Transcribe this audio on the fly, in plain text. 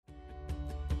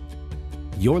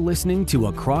You're listening to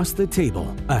Across the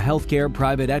Table, a healthcare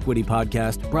private equity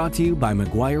podcast brought to you by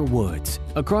McGuireWoods.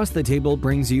 Across the Table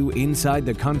brings you inside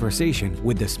the conversation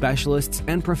with the specialists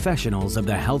and professionals of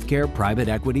the healthcare private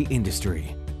equity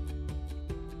industry.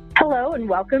 Hello and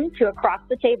welcome to Across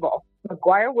the Table,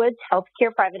 McGuireWoods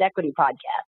Healthcare Private Equity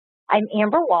Podcast. I'm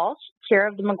Amber Walsh, Chair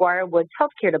of the McGuireWoods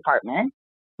Healthcare Department.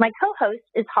 My co-host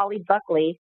is Holly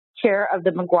Buckley, Chair of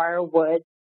the McGuireWoods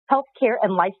Healthcare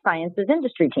and Life Sciences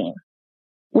Industry Team.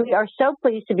 We are so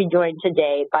pleased to be joined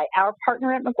today by our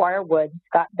partner at McGuireWoods,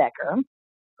 Scott Becker,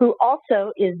 who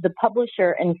also is the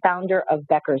publisher and founder of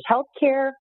Becker's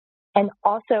Healthcare and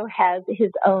also has his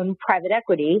own private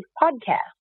equity podcast.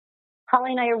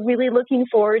 Holly and I are really looking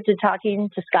forward to talking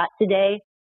to Scott today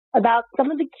about some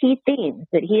of the key themes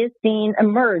that he has seen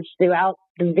emerge throughout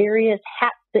the various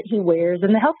hats that he wears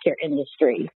in the healthcare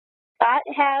industry. Scott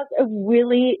has a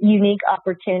really unique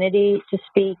opportunity to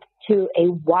speak to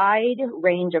a wide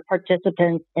range of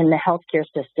participants in the healthcare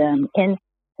system in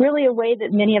really a way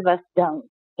that many of us don't.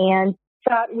 And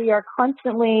Scott, we are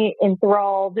constantly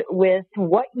enthralled with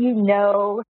what you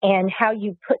know and how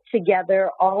you put together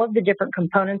all of the different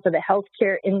components of the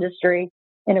healthcare industry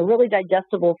in a really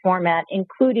digestible format,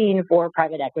 including for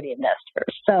private equity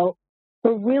investors. So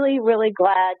we're really, really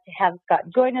glad to have Scott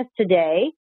join us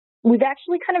today. We've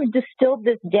actually kind of distilled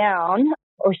this down,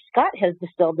 or Scott has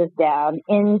distilled this down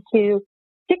into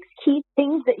 6 key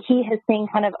things that he has seen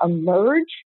kind of emerge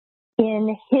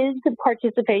in his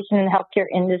participation in the healthcare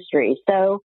industry.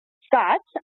 So, Scott,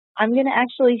 I'm going to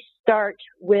actually start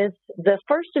with the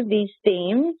first of these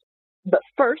themes. But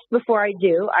first, before I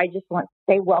do, I just want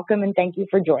to say welcome and thank you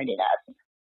for joining us.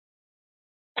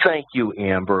 Thank you,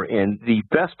 Amber. And the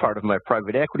best part of my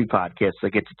private equity podcast, I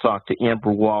get to talk to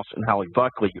Amber Walsh and Holly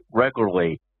Buckley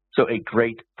regularly. So a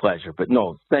great pleasure. But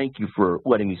no, thank you for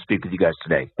letting me speak with you guys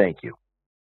today. Thank you.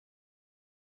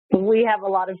 We have a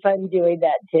lot of fun doing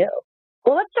that, too.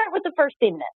 Well, let's start with the first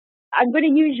theme then. I'm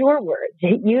going to use your words.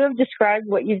 You have described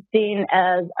what you've seen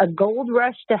as a gold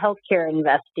rush to healthcare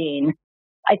investing.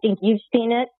 I think you've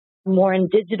seen it more in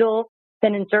digital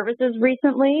than in services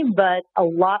recently, but a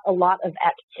lot of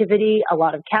activity, a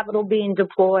lot of capital being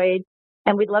deployed.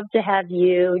 And we'd love to have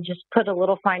you just put a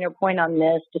little finer point on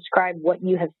this, describe what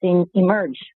you have seen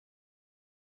emerge.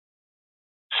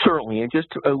 Certainly, and just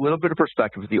a little bit of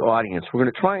perspective with the audience. We're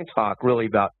going to try and talk really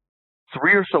about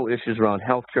 3 or so issues around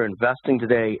healthcare investing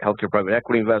today, healthcare private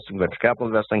equity investing, venture capital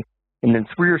investing, and then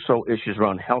 3 or so issues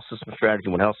around health system strategy,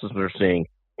 what health systems are seeing,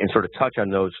 and sort of touch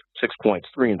on those 6 points,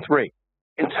 3 and 3.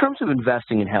 In terms of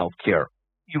investing in healthcare,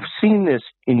 you've seen this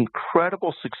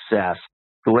incredible success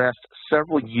the last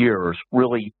several years,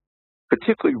 really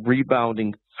particularly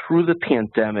rebounding through the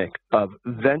pandemic of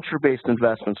venture-based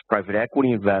investments, private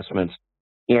equity investments,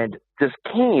 and this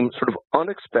came sort of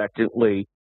unexpectedly,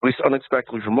 at least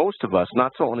unexpectedly for most of us,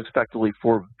 not so unexpectedly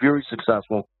for very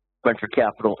successful venture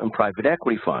capital and private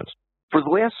equity funds. For the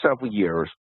last several years,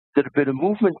 there had been a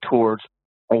movement towards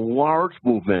a large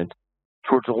movement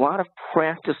towards a lot of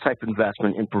practice-type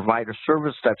investment and provider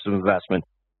service types of investment,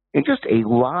 and just a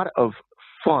lot of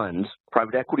funds,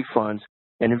 private equity funds,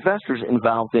 and investors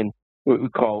involved in what we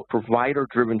call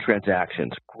provider-driven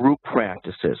transactions, group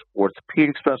practices,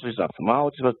 orthopedic specialties,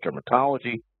 ophthalmology,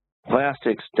 dermatology,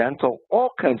 plastics, dental, all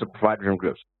kinds of provider-driven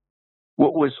groups.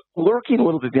 What was lurking a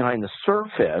little bit behind the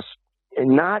surface, and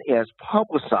not as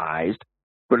publicized,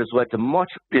 but has led to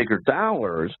much bigger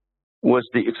dollars, was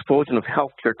the explosion of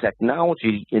healthcare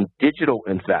technology in digital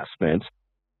investments,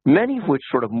 many of which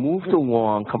sort of moved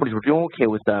along. Companies were doing okay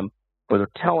with them, whether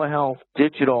telehealth,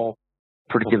 digital,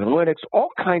 predictive analytics, all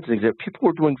kinds of things that people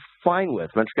were doing fine with,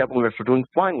 venture capital investors were doing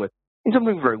fine with, and some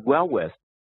doing very well with,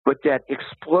 but that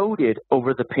exploded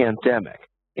over the pandemic.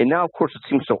 And now, of course, it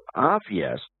seems so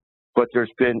obvious, but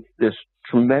there's been this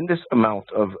tremendous amount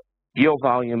of deal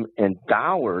volume and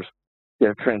dollars that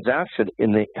have transacted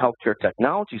in the healthcare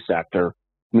technology sector.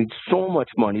 I mean, so much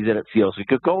money that it feels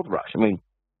like a gold rush. I mean,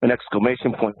 an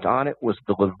exclamation point on it was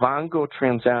the Livongo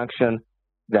transaction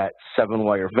that Seven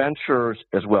Wire Ventures,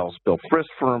 as well as Bill Frist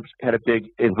firms, had a big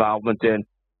involvement in,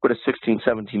 with a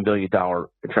 $16-17 billion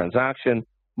transaction.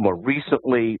 More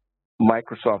recently,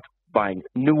 Microsoft buying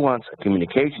Nuance, a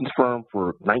communications firm,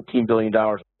 for $19 billion.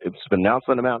 It's been announced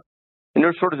that amount. And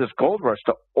there's sort of this gold rush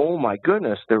to, oh my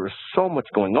goodness, there is so much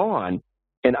going on.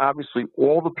 And obviously,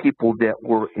 all the people that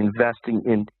were investing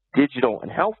in digital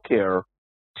and healthcare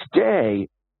today,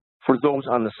 for those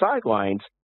on the sidelines,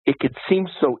 it could seem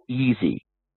so easy.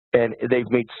 And they've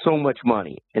made so much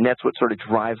money. And that's what sort of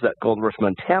drives that gold rush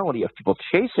mentality of people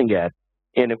chasing it.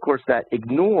 And, of course, that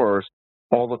ignores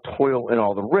all the toil and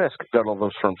all the risk that all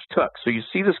those firms took. So you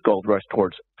see this gold rush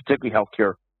towards particularly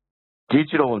healthcare,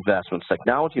 digital investments,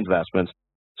 technology investments,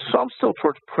 some still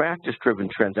towards practice-driven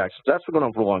transactions. That's been going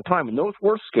on for a long time, and those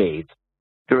were scathed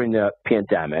during the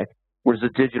pandemic, whereas the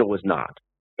digital was not.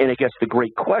 And I guess the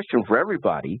great question for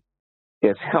everybody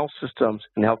as health systems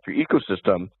and healthcare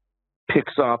ecosystem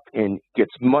picks up and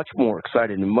gets much more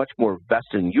excited and much more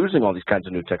invested in using all these kinds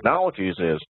of new technologies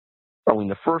is, are we in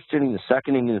the first inning, the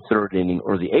second inning, the third inning,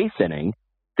 or the eighth inning?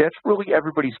 That's really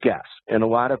everybody's guess. And a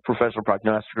lot of professional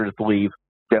prognosticators believe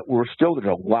that there's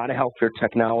a lot of healthcare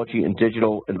technology and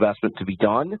digital investment to be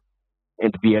done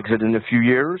and to be exited in a few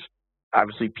years.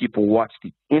 Obviously, people watch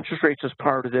the interest rates as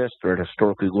part of this. They're at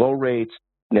historically low rates,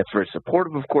 and that's very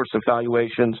supportive, of course, of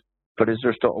valuations. But is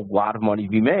there still a lot of money to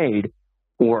be made?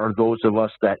 Or are those of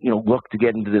us that, look to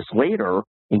get into this later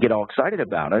and get all excited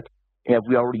about it, have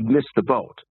we already missed the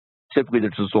boat? Typically,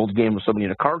 there's this old game with somebody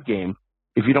in a card game.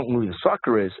 If you don't know who the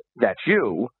sucker is, that's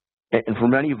you. And for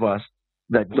many of us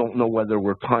that don't know whether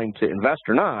we're time to invest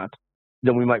or not,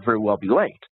 then we might very well be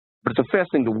late. But it's a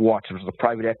fast thing to watch as the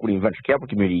private equity and venture capital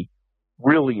community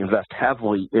really invest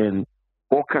heavily in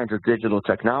all kinds of digital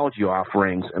technology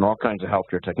offerings and all kinds of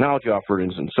healthcare technology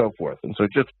offerings and so forth. And so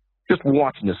just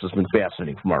watching this has been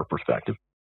fascinating from our perspective.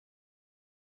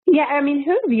 Yeah, I mean,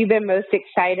 who have you been most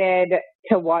excited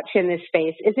to watch in this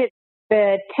space? Is it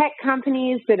the tech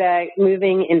companies that are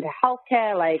moving into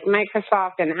healthcare like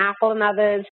Microsoft and Apple and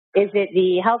others? Is it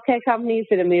the healthcare companies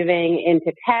that are moving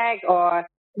into tech? Or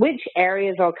which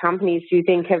areas or companies do you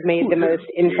think have made the most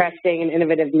interesting and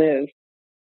innovative moves?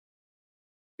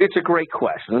 It's a great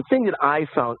question. The thing that I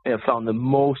found the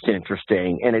most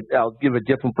interesting, and I'll give a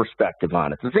different perspective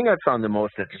on it. The thing I found the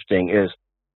most interesting is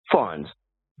funds,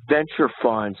 venture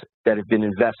funds that have been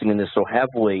investing in this so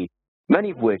heavily,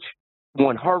 many of which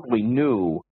one hardly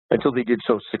knew until they did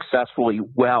so successfully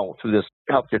well through this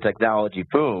healthcare technology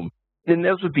boom. Then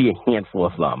those would be a handful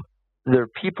of them. There are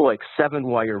people like Seven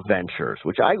Wire Ventures,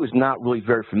 which I was not really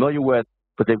very familiar with,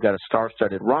 but they've got a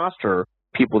star-studded roster,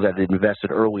 people that had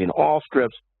invested early in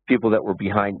Allscripts, people that were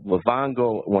behind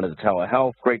Livongo, one of the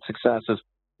telehealth great successes.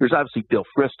 There's obviously Bill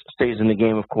Frist stays in the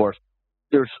game, of course.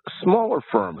 There's smaller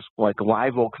firms like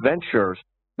Live Oak Ventures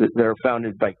that are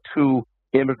founded by two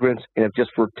immigrants and have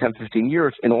just for 10, 15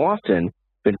 years in Austin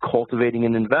been cultivating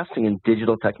and investing in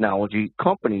digital technology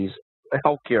companies,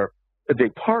 healthcare, a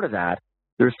big part of that.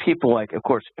 There's people like, of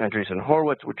course, Andreessen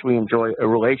Horowitz, which we enjoy a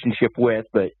relationship with,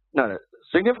 but not a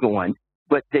significant one,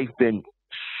 but they've been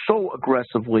so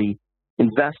aggressively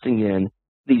investing in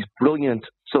these brilliant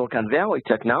Silicon Valley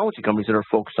technology companies that are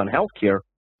focused on healthcare.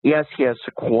 Yes, he has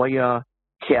Sequoia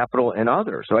Capital and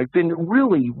others. So I've been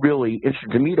really, really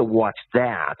interested to me to watch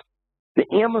that. The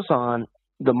Amazon,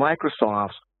 the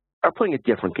Microsofts are playing a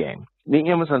different game. The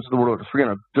Amazons of the world are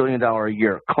 $300 billion a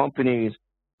year companies.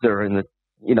 They're in the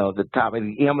top of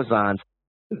the Amazons,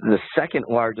 the second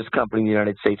largest company in the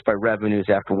United States by revenues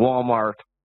after Walmart,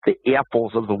 the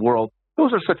Apples of the world.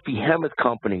 Those are such behemoth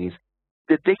companies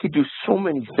that they could do so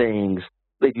many things.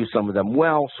 They do some of them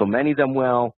well, so many of them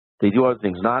well. They do other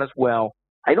things not as well.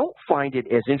 I don't find it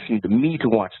as interesting to me to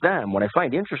watch them. What I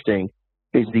find interesting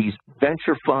is these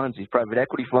venture funds, these private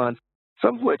equity funds,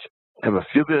 some of which have a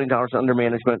few $1 billion under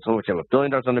management, some of which have $1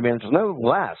 billion under management, none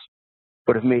less,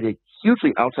 but have made a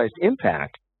hugely outsized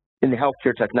impact in the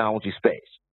healthcare technology space.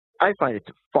 I find it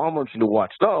far more interesting to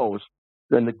watch those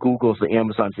than the Googles, the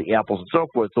Amazons, the Apples, and so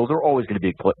forth. Those are always going to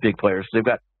be big players. They've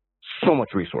got so much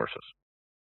resources.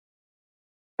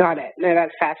 Got it. No,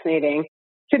 that's fascinating.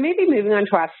 So maybe moving on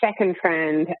to our second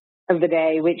trend of the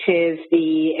day, which is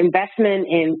the investment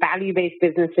in value-based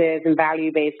businesses and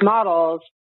value-based models.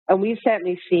 And we've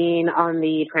certainly seen on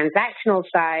the transactional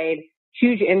side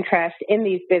huge interest in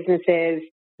these businesses,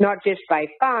 not just by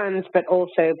funds, but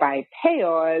also by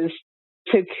payers.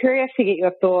 So curious to get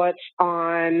your thoughts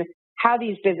on how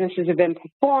these businesses have been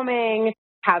performing,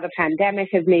 how the pandemic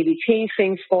has maybe changed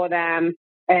things for them,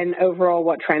 and overall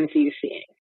what trends are you seeing?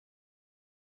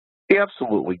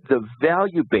 Absolutely. The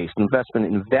value-based investment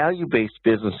in value-based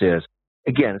businesses,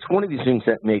 again, it's one of these things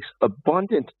that makes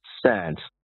abundant sense,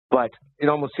 but it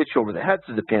almost hits you over the head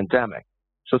through the pandemic.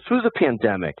 So through the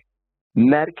pandemic,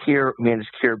 Medicare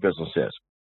managed care businesses,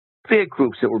 big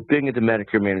groups that were big into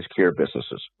Medicare managed care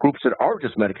businesses, groups that are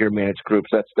just Medicare managed groups,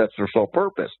 that's their sole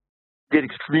purpose, did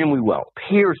extremely well.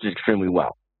 Payers did extremely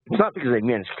well. It's not because they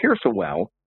managed care so well,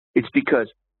 it's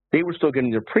because they were still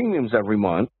getting their premiums every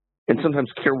month, and sometimes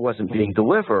care wasn't being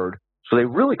delivered, so they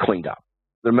really cleaned up.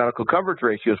 Their medical coverage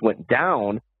ratios went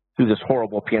down through this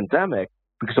horrible pandemic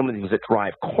because some of the things that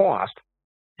drive cost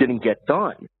didn't get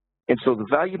done. And so the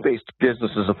value-based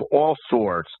businesses of all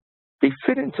sorts they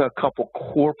fit into a couple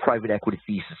core private equity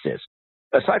theses.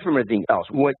 Aside from anything else,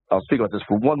 I'll speak about this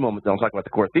for one moment, then I'll talk about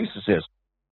the core thesis.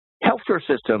 Healthcare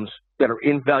systems that are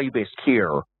in value-based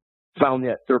care found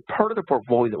that their part of the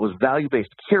portfolio that was value-based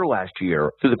care last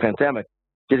year through the pandemic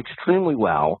did extremely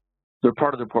well. Their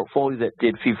part of the portfolio that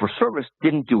did fee-for-service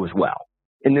didn't do as well.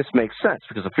 And this makes sense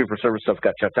because the fee-for-service stuff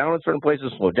got shut down in certain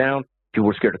places, slowed down. People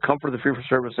were scared to come for the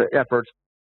fee-for-service efforts.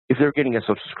 If they're getting a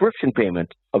subscription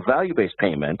payment, a value-based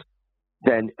payment,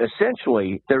 then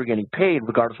essentially they're getting paid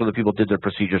regardless of whether people did their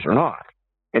procedures or not.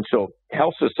 And so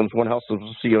health systems, one health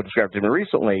systems CEO described to me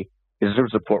recently, is there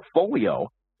was a portfolio,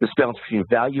 this balance between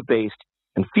value-based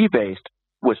and fee-based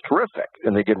was terrific,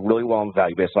 and they did really well in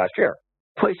value-based last year.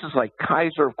 Places like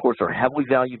Kaiser, of course, are heavily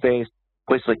value-based.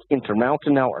 Places like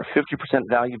Intermountain now are 50%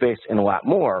 value-based and a lot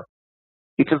more.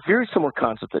 It's a very similar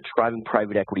concept that's driving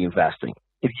private equity investing.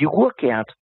 If you look at,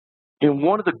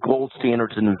 one of the gold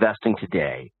standards in investing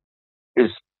today is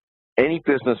any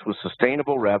business with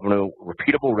sustainable revenue,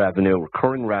 repeatable revenue,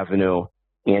 recurring revenue,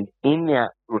 and in that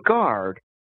regard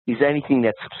is anything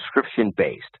that's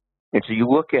subscription-based. And so you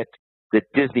look at the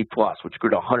Disney Plus, which grew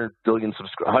to 100 million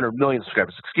subscribers,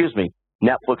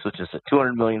 Netflix, which is at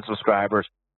 200 million subscribers,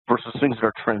 versus things that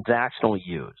are transactionally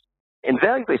used. And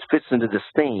value-based fits into this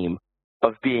theme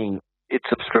of being, it's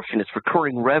subscription, it's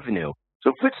recurring revenue. So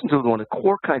it fits into one of the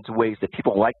core kinds of ways that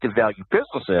people like to value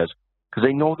businesses because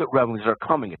they know that revenues are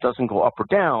coming. It doesn't go up or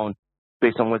down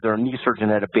based on whether a knee surgeon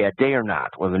had a bad day or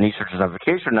not, whether a knee surgeon's on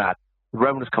vacation or not. The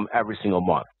revenues come every single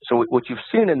month. So what you've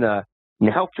seen in the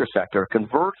healthcare sector, a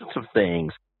convergence of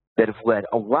things that have led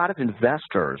a lot of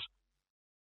investors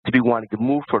to be wanting to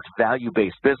move towards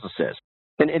value-based businesses.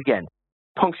 And again,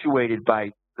 punctuated by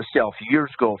the sale a few years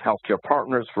ago of Healthcare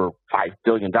Partners for $5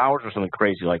 billion or something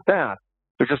crazy like that.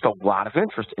 There's just a lot of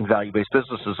interest in value-based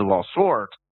businesses of all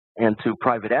sorts. And to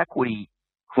private equity,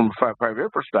 from a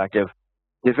private perspective,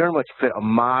 they very much fit a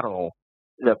model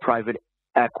that private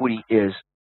equity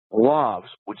loves,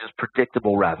 which is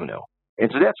predictable revenue. And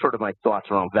so that's sort of my thoughts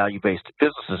around value-based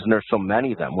businesses, and there's so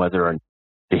many of them, whether in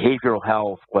behavioral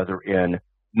health, whether in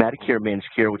Medicare managed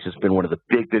care, which has been one of the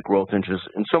big growth engines,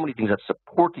 and so many things that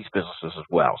support these businesses as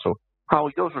well. So,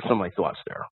 Holly, those are some of my thoughts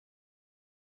there.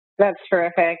 That's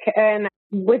terrific. And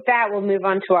with that, we'll move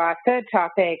on to our third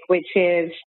topic, which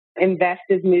is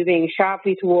investors moving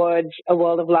sharply towards a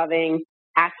world of loving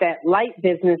asset-light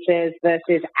businesses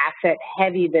versus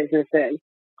asset-heavy businesses.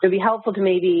 So it'd be helpful to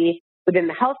maybe, within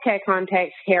the healthcare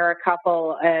context, hear a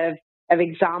couple of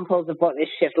examples of what this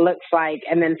shift looks like,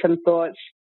 and then some thoughts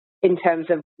in terms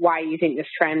of why you think this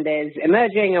trend is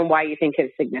emerging and why you think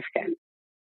it's significant.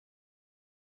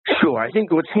 Sure. I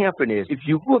think what's happened is if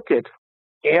you look at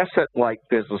asset-like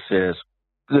businesses,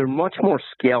 they're much more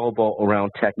scalable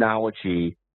around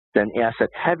technology than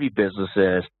asset-heavy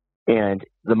businesses, and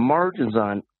the margins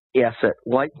on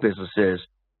asset-like businesses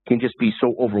can just be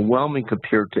so overwhelming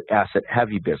compared to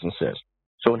asset-heavy businesses.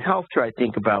 So in healthcare, I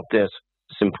think about this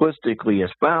simplistically as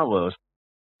follows.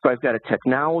 If I've got a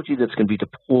technology that's going to be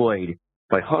deployed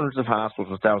by hundreds of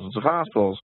hospitals or thousands of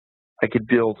hospitals, I could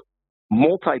build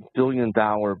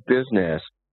multi-billion-dollar business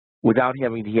without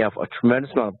having to have a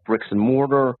tremendous amount of bricks and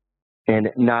mortar and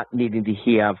not needing to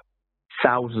have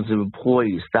thousands of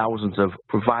employees, thousands of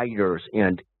providers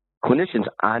and clinicians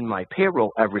on my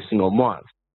payroll every single month.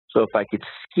 So if I could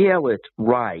scale it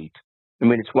right, I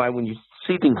mean, it's why when you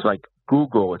see things like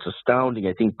Google, it's astounding.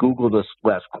 I think Google this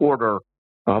last quarter,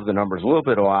 I'll have the numbers a little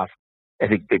bit off, I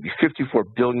think maybe $54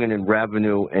 billion in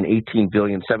revenue and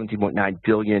 $17.9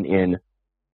 billion in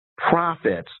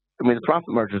profits. I mean, the profit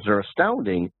margins are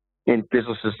astounding in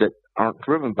businesses that aren't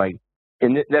driven by,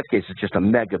 in that case, it's just a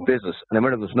mega business. And I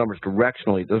might have those numbers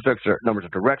directionally, those numbers are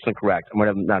directionally correct. I might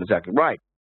have them not exactly right.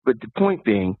 But the point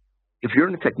being, if you're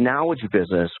in a technology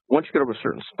business, once you get over a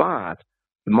certain spot,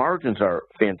 the margins are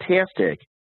fantastic.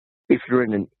 If you're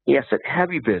in an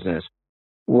asset-heavy business,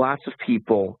 lots of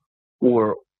people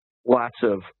or lots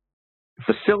of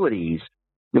facilities,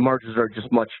 the margins are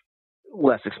just much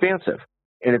less expansive.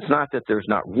 And it's not that there's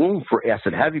not room for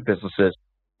asset-heavy businesses.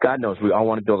 God knows we all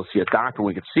want to be able to see a doctor.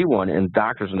 We could see one, and the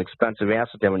doctor's an expensive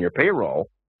asset to have on your payroll,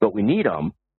 but we need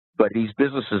them. But these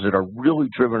businesses that are really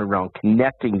driven around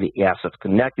connecting the assets,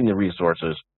 connecting the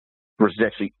resources, versus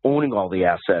actually owning all the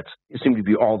assets, it seems to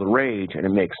be all the rage, and it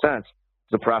makes sense.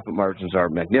 The profit margins are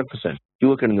magnificent. If you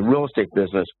look at it in the real estate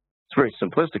business, it's very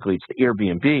simplistically, it's the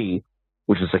Airbnb,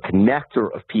 which is a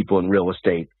connector of people in real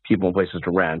estate, people in places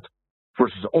to rent,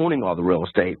 versus owning all the real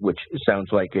estate, which sounds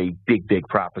like a big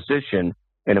proposition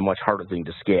and a much harder thing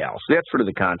to scale. So that's sort of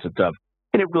the concept of,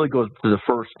 and it really goes to the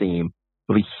first theme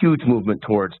of a huge movement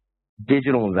towards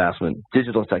digital investment,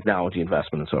 digital technology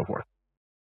investment, and so forth.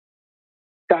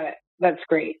 Got it. That's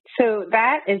great. So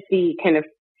that is the kind of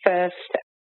first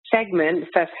segment,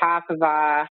 first half of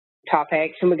our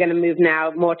topics, and we're going to move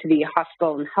now more to the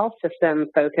hospital and health system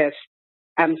focus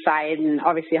side. And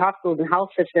obviously, hospitals and health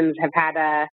systems have had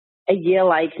a year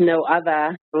like no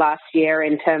other last year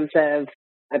in terms of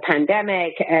the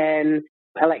pandemic and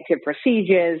elective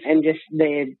procedures and just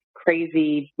the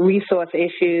crazy resource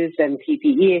issues and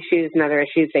PPE issues and other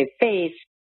issues they face.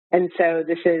 And so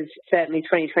this is certainly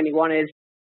 2021 is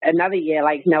another year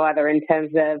like no other in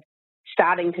terms of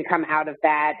starting to come out of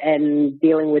that and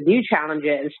dealing with new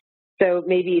challenges. So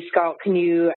maybe, Scott, can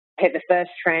you hit the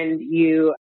first trend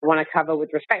you want to cover with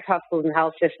respect to hospitals and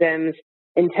health systems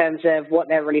in terms of what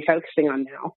they're really focusing on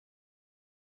now?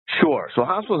 Sure. So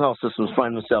hospital and health systems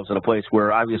find themselves in a place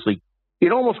where obviously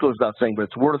it almost goes without saying, but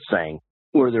it's worth saying,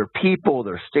 where their people,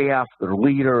 their staff, their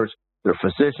leaders, their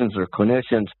physicians, their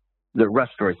clinicians, their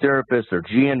respiratory therapists, their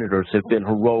janitors have been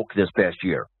heroic this past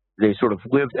year. They sort of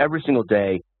lived every single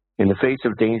day in the face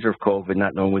of danger of COVID,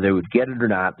 not knowing whether they would get it or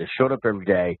not. They showed up every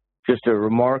day. Just a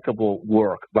remarkable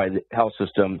work by the health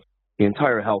system, the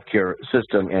entire healthcare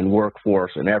system and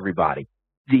workforce and everybody.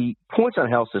 The points on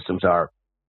health systems are,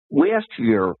 last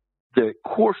year, the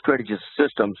core strategies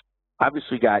systems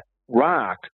obviously got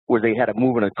rocked where they had to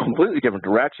move in a completely different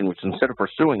direction, which instead of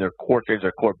pursuing their core strategies,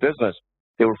 their core business,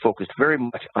 they were focused very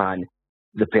much on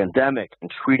the pandemic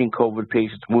and treating COVID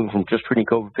patients, moving from just treating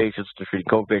COVID patients to treating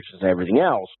COVID patients and everything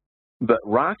else, but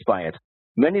rocked by it.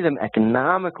 Many of them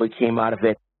economically came out of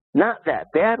it not that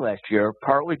bad last year,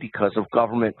 partly because of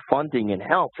government funding and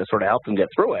help to sort of help them get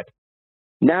through it.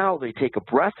 Now they take a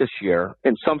breath this year,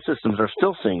 and some systems are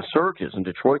still seeing surges. In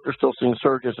Detroit, they're still seeing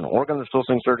surges. In Oregon, they're still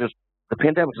seeing surges. The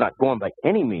pandemic's not going by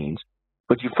any means,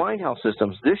 but you find health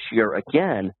systems this year,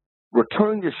 again,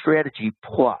 returning to strategy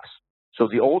plus. So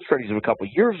the old strategies of a couple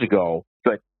of years ago,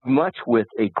 but much with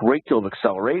a great deal of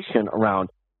acceleration around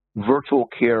virtual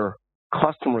care,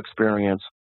 customer experience,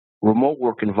 remote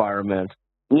work environment,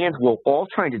 and we're all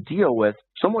trying to deal with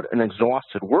somewhat an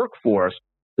exhausted workforce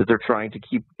that they're trying to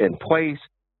keep in place,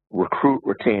 recruit,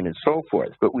 retain, and so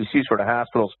forth. But we see sort of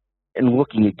hospitals and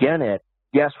looking again at,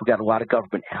 yes, we got a lot of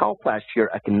government help last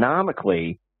year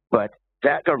economically, but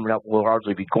that government help will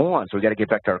largely be gone. So we got to get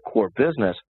back to our core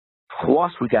business.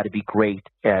 Plus, we got to be great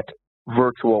at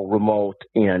virtual, remote,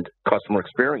 and customer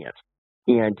experience.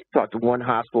 And talked to one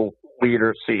hospital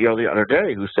leader, CEO the other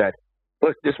day, who said,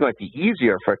 look, this might be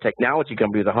easier for a technology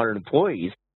company with 100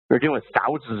 employees. We're dealing with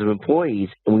thousands of employees,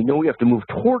 and we know we have to move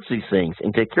towards these things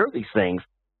and take care of these things.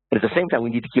 And at the same time, we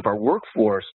need to keep our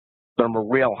workforce on a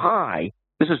morale high.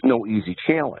 This is no easy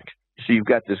challenge. So you've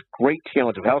got this great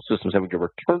challenge of health systems having to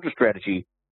return to strategy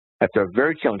after a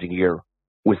very challenging year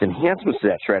with enhancements to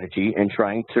that strategy and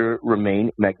trying to remain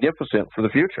magnificent for the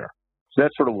future. So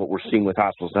that's sort of what we're seeing with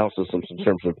hospitals and health systems in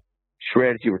terms of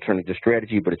strategy returning to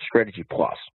strategy, but it's strategy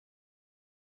plus.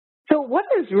 So what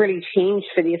has really changed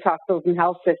for these hospitals and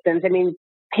health systems? I mean,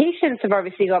 patients have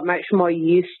obviously got much more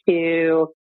used to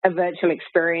a virtual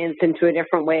experience and to a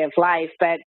different way of life,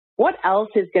 but what else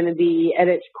is going to be at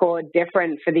its core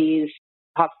different for these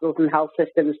hospitals and health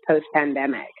systems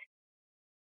post-pandemic?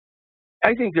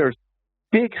 I think there's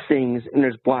big things and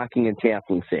there's blocking and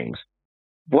tackling things.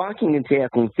 Blocking and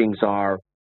tackling things are,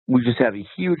 we just have a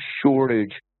huge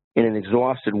shortage in an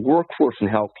exhausted workforce in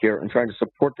healthcare and trying to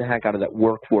support the heck out of that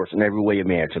workforce in every way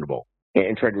imaginable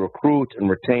and trying to recruit and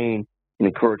retain and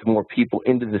encourage more people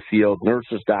into the field,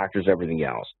 nurses, doctors, everything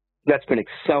else. That's been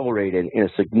accelerated in a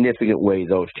significant way,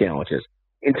 those challenges.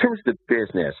 In terms of the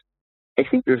business, I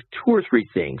think there's two or three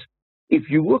things. If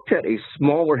you looked at a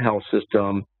smaller health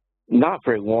system not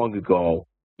very long ago,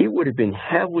 it would have been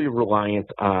heavily reliant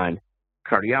on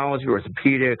cardiology,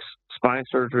 orthopedics, spine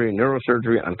surgery,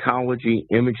 neurosurgery, oncology,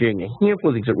 imaging, a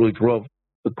handful of things that really drove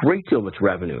a great deal of its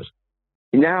revenues.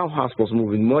 Now hospitals are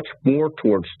moving much more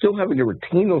towards still having to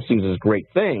retain those things as great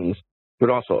things, but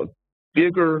also a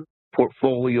bigger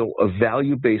portfolio of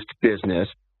value-based business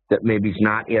that maybe is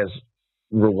not as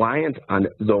reliant on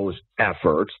those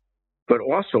efforts, but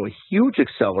also a huge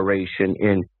acceleration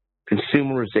in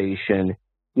consumerization,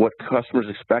 what customers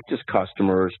expect as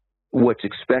customers, what's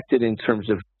expected in terms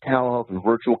of telehealth and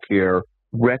virtual care,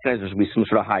 recognize there's going to be some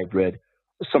sort of hybrid,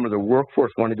 some of the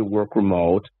workforce wanting to work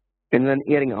remote, and then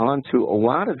adding on to a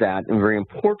lot of that, and very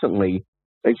importantly,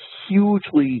 a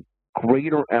hugely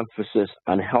greater emphasis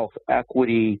on health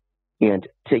equity and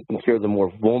taking care of the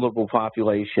more vulnerable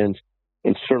populations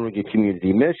and serving a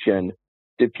community mission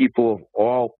to people of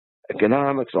all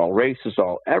economics, all races,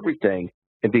 all everything,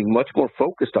 and being much more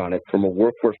focused on it from a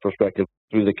workforce perspective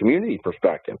through the community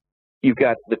perspective. You've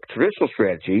got the traditional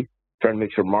strategy, trying to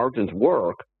make sure margins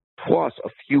work, plus a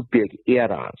few big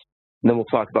add-ons. And then we'll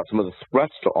talk about some of the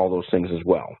threats to all those things as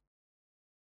well.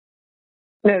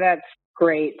 No, that's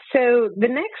great. So the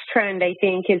next trend, I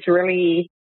think, is really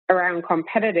around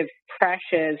competitive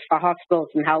pressures for hospitals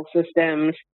and health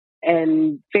systems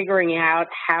and figuring out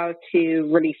how to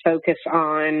really focus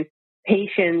on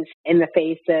patients in the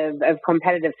face of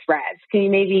competitive threats. Can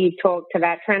you maybe talk to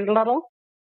that trend a little?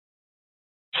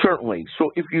 Certainly.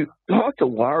 So if you talk to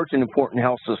large and important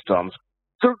health systems,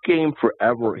 their game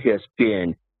forever has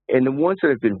been, and the ones that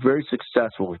have been very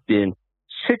successful have been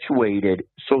situated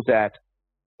so that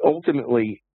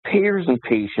ultimately payers and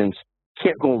patients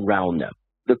can't go around them.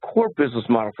 The core business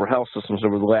model for health systems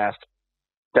over the last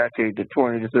decade to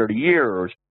 20 to 30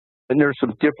 years, and there's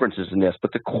some differences in this,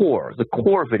 but the core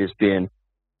of it has been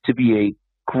to be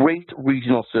a great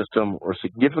regional system or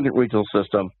significant regional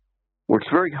system where it's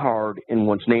very hard in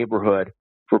one's neighborhood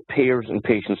for payers and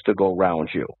patients to go around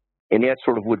you. And that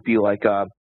sort of would be like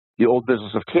the old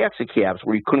business of taxi cabs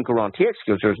where you couldn't go around taxi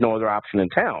cabs, there's no other option in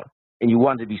town. And you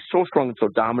wanted to be so strong and so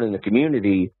dominant in the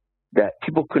community that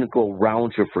people couldn't go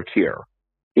around you for care.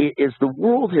 As the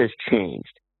world has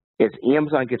changed, as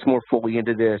Amazon gets more fully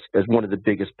into this, as one of the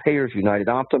biggest payers, United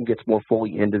Optum, gets more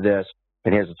fully into this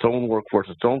and has its own workforce,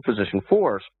 its own physician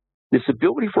force, this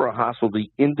ability for a hospital to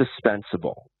be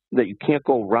indispensable, that you can't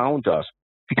go around us,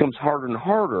 becomes harder and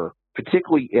harder,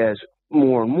 particularly as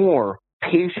more and more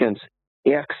patients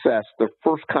access their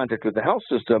first contact with the health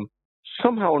system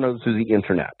somehow or another through the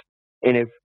internet. And if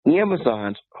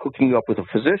Amazon's hooking you up with a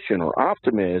physician or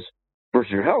Optum is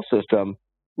versus your health system,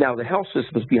 now the health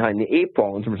system is behind the eight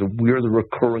ball in terms of where the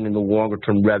recurring and the longer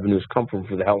term revenues come from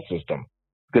for the health system.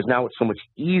 Because now it's so much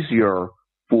easier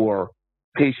for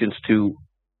patients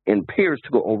and payers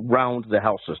to go around the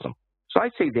health system. So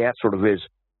I'd say that sort of is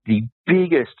the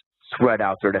biggest threat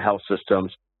out there to health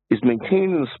systems, is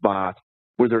maintaining the spot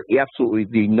where they're absolutely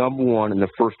the number one and the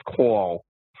first call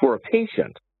for a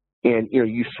patient. And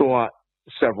you saw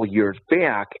several years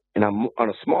back, and on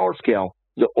a smaller scale,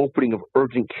 the opening of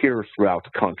urgent cares throughout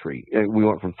the country. And we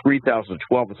went from 3,000 to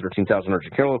 12 to 13,000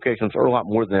 urgent care locations, or a lot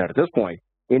more than that at this point.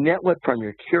 And that led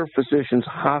primary care physicians,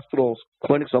 hospitals,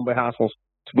 clinics owned by hospitals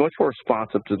to be much more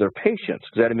responsive to their patients,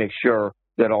 because they had to make sure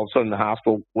that all of a sudden the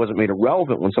hospital wasn't made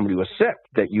irrelevant when somebody was sick,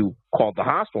 that you called the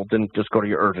hospital, didn't just go to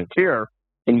your urgent care,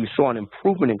 and you saw an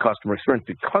improvement in customer experience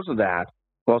because of that.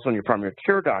 All of a sudden your primary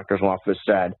care doctor's office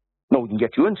said, no, we can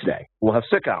get you in today. We'll have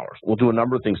sick hours. We'll do a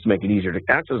number of things to make it easier to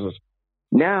access us.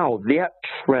 Now that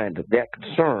trend, that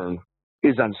concern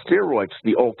is on steroids,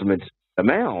 the ultimate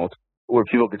amount, where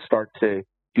people could start to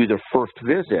do their first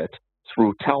visit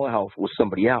through telehealth with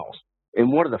somebody else.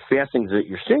 And one of the fast things that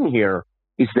you're seeing here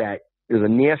is that the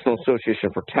National Association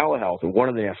for Telehealth, or one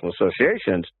of the national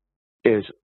associations, is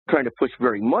trying to push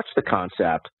very much the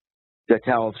concept that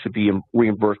telehealth should be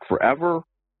reimbursed forever,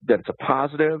 that it's a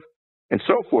positive, and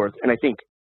so forth. And I think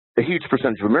a huge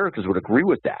percentage of Americans would agree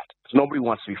with that, because nobody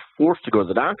wants to be forced to go to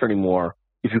the doctor anymore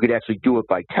if you could actually do it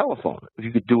by telephone, if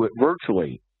you could do it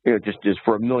virtually, just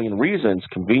for a million reasons,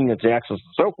 convenience, access, and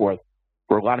so forth.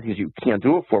 For a lot of things you can't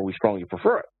do it for, we strongly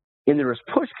prefer it. And there is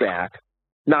pushback,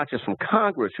 not just from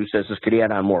Congress, who says this could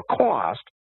add on more cost,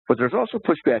 but there's also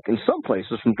pushback in some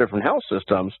places from different health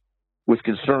systems with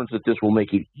concerns that this will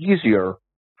make it easier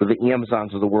for the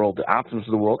Amazons of the world, the Optums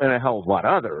of the world, and a hell of a lot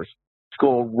of others to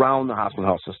go around the hospital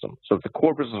health system. So if the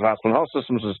core business of hospital health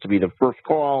systems is to be the first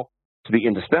call, to be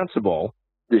indispensable,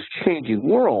 this changing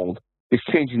world is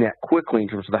changing that quickly in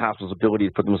terms of the hospital's ability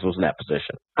to put themselves in that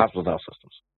position, hospital health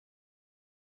systems.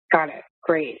 Got it.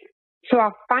 Great. So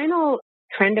our final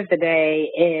trend of the day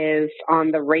is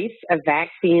on the race of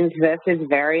vaccines versus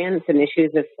variants and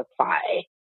issues of supply.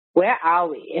 Where are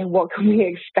we and what can we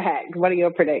expect? What are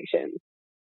your predictions?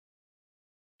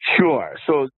 Sure.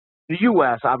 So the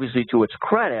U.S., obviously, to its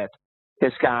credit,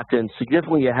 has gotten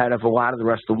significantly ahead of a lot of the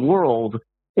rest of the world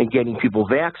in getting people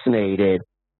vaccinated.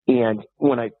 And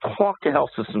when I talk to health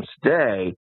systems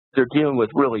today, they're dealing with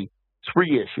really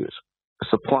three issues: the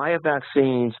supply of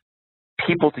vaccines,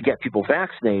 people to get people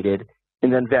vaccinated,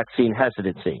 and then vaccine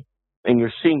hesitancy. And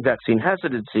you're seeing vaccine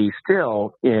hesitancy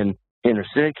still in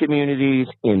inner-city communities,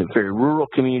 in very rural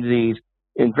communities,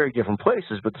 in very different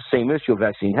places, but the same issue of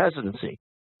vaccine hesitancy.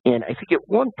 And I think at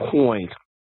one point,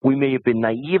 we may have been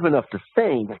naive enough to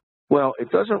think, well, it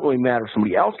doesn't really matter if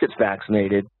somebody else gets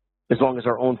vaccinated as long as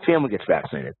our own family gets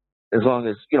vaccinated. As long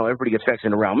as, everybody gets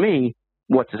vaccinated around me,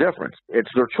 what's the difference? It's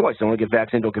their choice. They want to get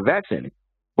vaccinated, don't get vaccinated.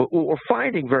 But what we're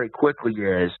finding very quickly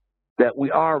is that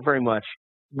we are very much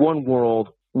one world,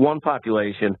 one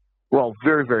population. We're all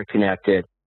very, very connected.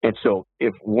 And so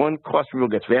if one cluster of people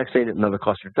gets vaccinated and another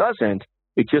cluster doesn't,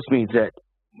 it just means that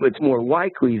it's more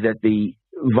likely that the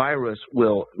virus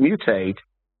will mutate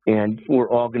and we're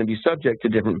all going to be subject to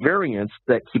different variants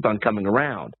that keep on coming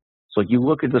around. So you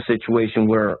look at the situation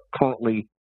where currently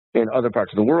in other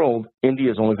parts of the world,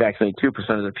 India is only vaccinating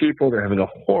 2% of the people. They're having a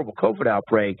horrible COVID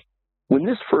outbreak. When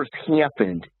this first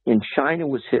happened and China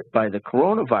was hit by the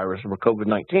coronavirus or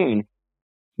COVID-19,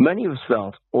 many of us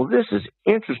felt, well, this is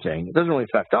interesting. It doesn't really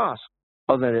affect us,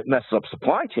 other than it messes up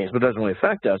supply chains, but it doesn't really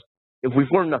affect us. If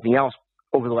we've learned nothing else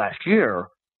over the last year,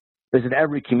 is that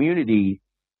every community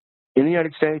in the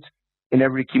United States and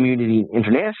every community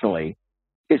internationally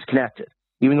is connected.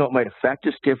 Even though it might affect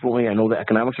us differently, I know the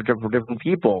economics are different for different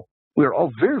people, we are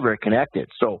all very, very connected.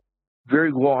 So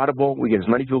very laudable. We get as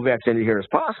many people vaccinated here as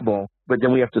possible, but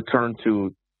then we have to turn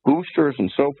to boosters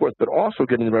and so forth, but also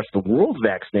getting the rest of the world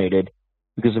vaccinated,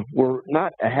 because if we're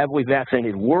not a heavily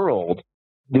vaccinated world,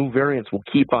 new variants will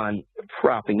keep on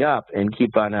cropping up and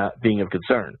keep on being of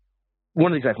concern.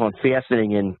 One of the things I found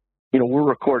fascinating, and we're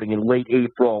recording in late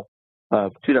April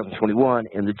of 2021,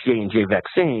 and the J&J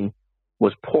vaccine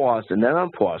was paused and then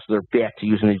unpaused. So they're back to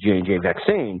using the J&J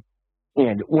vaccine.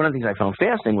 And one of the things I found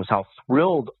fascinating was how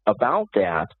thrilled about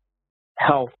that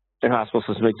health and hospital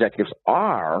system executives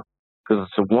are, because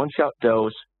it's a one-shot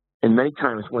dose, and many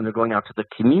times when they're going out to the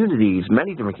communities,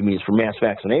 many different communities for mass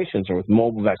vaccinations or with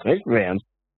mobile vaccination vans,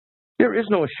 there is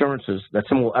no assurances that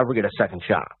someone will ever get a second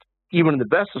shot. Even in the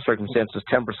best of circumstances,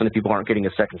 10% of people aren't getting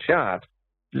a second shot.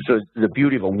 So the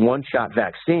beauty of a one-shot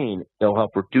vaccine that will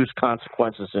help reduce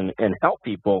consequences and help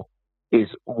people is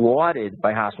lauded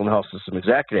by hospital and health system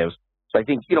executives. So I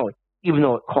think, even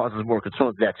though it causes more concern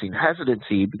with vaccine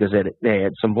hesitancy because they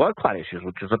had some blood clot issues,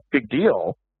 which is a big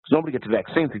deal, because nobody gets the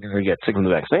vaccine because they're going to get sick from the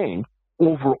vaccine.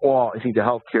 Overall, I think the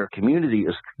healthcare community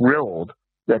is thrilled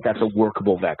that that's a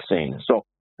workable vaccine. So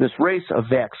this race of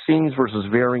vaccines versus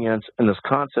variants and this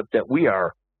concept that we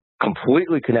are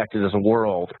completely connected as a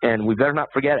world, and we better not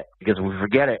forget it, because if we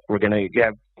forget it, we're going to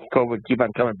have COVID keep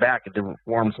on coming back in different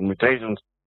forms and mutations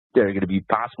that are going to be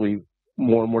possibly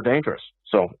more and more dangerous.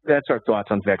 So that's our thoughts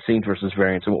on vaccines versus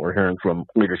variants and what we're hearing from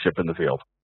leadership in the field.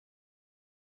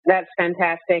 That's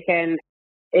fantastic. And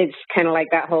it's kind of like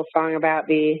that whole song about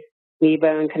the knee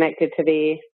bone connected to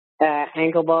the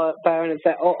ankle bone. It's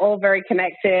all very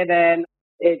connected, and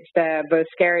it's both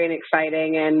scary and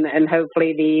exciting. And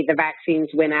hopefully the vaccines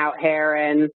win out here,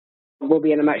 and we'll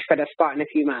be in a much better spot in a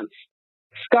few months.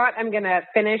 Scott, I'm going to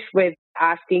finish with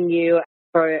asking you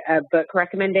for a book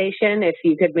recommendation. If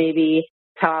you could maybe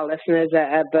tell our listeners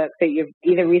a book that you've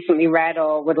either recently read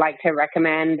or would like to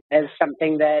recommend as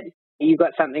something that you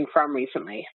got something from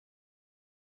recently.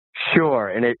 Sure,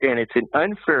 and it's an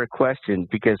unfair question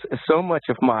because so much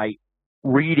of my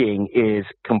reading is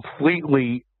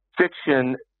completely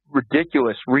fiction,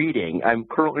 ridiculous reading. I'm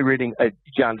currently reading a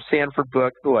John Sanford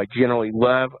book, who I generally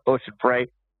love, Ocean Prey,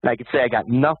 and I could say I got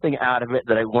nothing out of it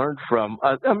that I learned from.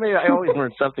 I always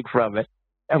learn something from it.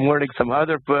 I'm learning some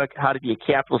other book, How to Be a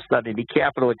Capitalist, Not Any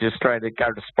Capital, just trying to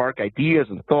kind of spark ideas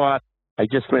and thought. I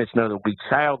just finished another Weak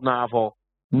Child novel,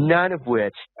 none of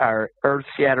which are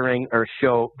earth-shattering or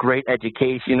show great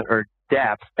education or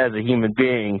depth as a human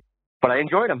being, but I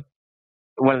enjoyed them.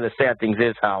 One of the sad things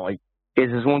is, Holly, is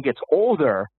as one gets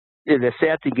older, the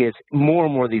sad thing is more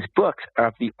and more of these books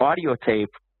are the audio tape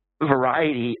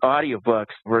variety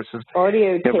audiobooks versus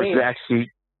audio tape.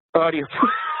 Actually audio.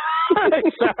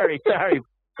 sorry.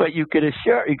 But you could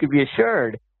be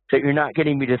assured that you're not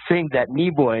getting me to sing that knee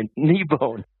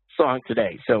bone song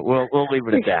today. So we'll leave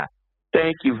it at that.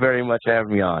 Thank you very much for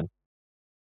having me on.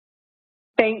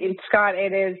 Thank you, Scott.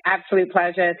 It is an absolute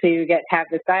pleasure to get to have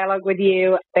this dialogue with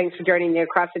you. Thanks for joining the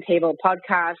Across the Table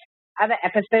podcast. Other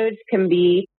episodes can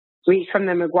be reached from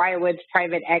the McGuireWoods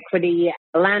Private Equity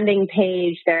landing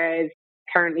page. There is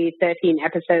currently 13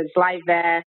 episodes live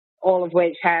there, all of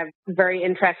which have very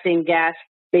interesting guests,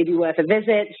 maybe worth a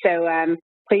visit. So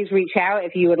please reach out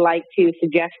if you would like to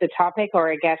suggest a topic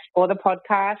or a guest for the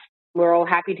podcast. We're all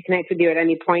happy to connect with you at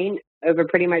any point over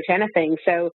pretty much anything.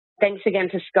 So thanks again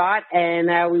to Scott,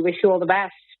 and we wish you all the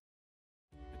best.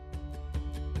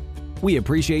 We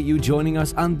appreciate you joining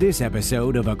us on this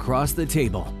episode of Across the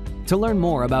Table. To learn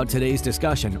more about today's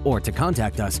discussion or to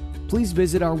contact us, please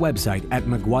visit our website at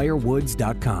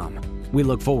McGuireWoods.com. We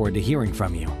look forward to hearing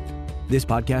from you. This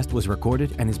podcast was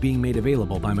recorded and is being made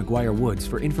available by McGuireWoods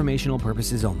for informational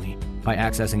purposes only. By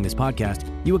accessing this podcast,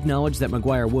 you acknowledge that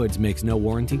McGuireWoods makes no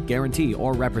warranty, guarantee,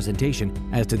 or representation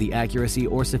as to the accuracy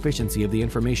or sufficiency of the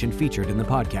information featured in the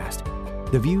podcast.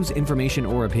 The views, information,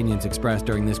 or opinions expressed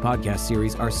during this podcast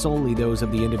series are solely those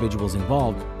of the individuals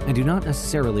involved and do not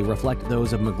necessarily reflect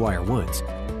those of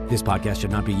McGuireWoods. This podcast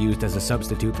should not be used as a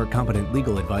substitute for competent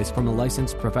legal advice from a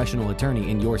licensed professional attorney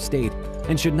in your state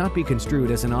and should not be construed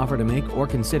as an offer to make or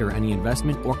consider any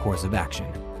investment or course of action.